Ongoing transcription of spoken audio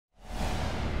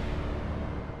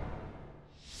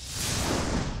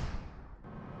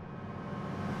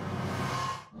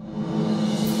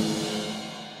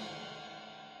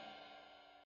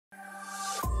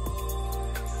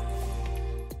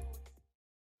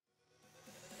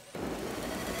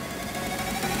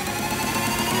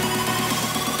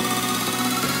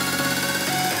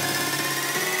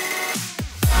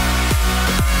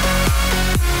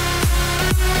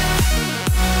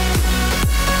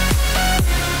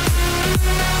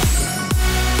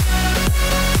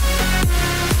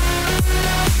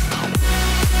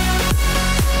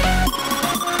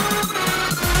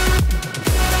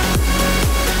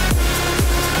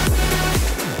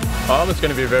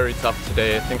going to be very tough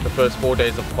today. I think the first 4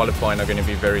 days of qualifying are going to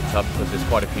be very tough because there's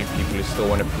quite a few people who still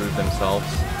want to prove themselves.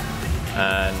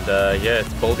 And yeah,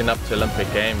 it's building up to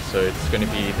Olympic Games, so it's going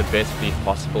to be the best fleet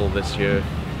possible this year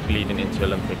leading into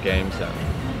Olympic Games. And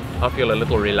I feel a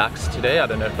little relaxed today. I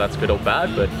don't know if that's good or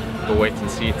bad, but we'll wait and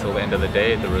see till the end of the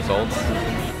day, the results.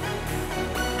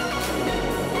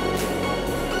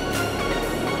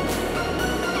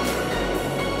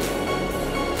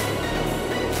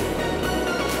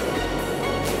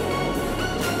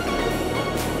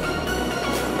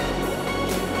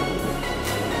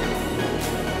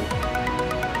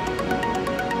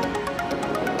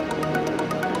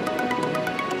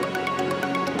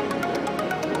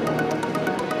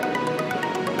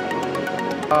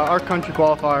 Our country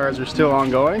qualifiers are still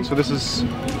ongoing, so this is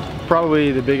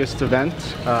probably the biggest event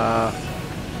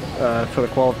for the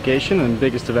qualification and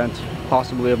biggest event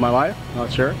possibly of my life,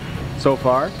 not sure, so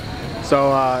far.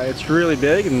 So it's really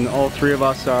big, and all three of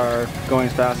us are going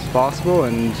as fast as possible,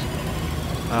 and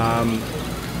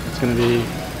it's going to be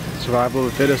survival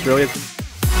of the fittest, really.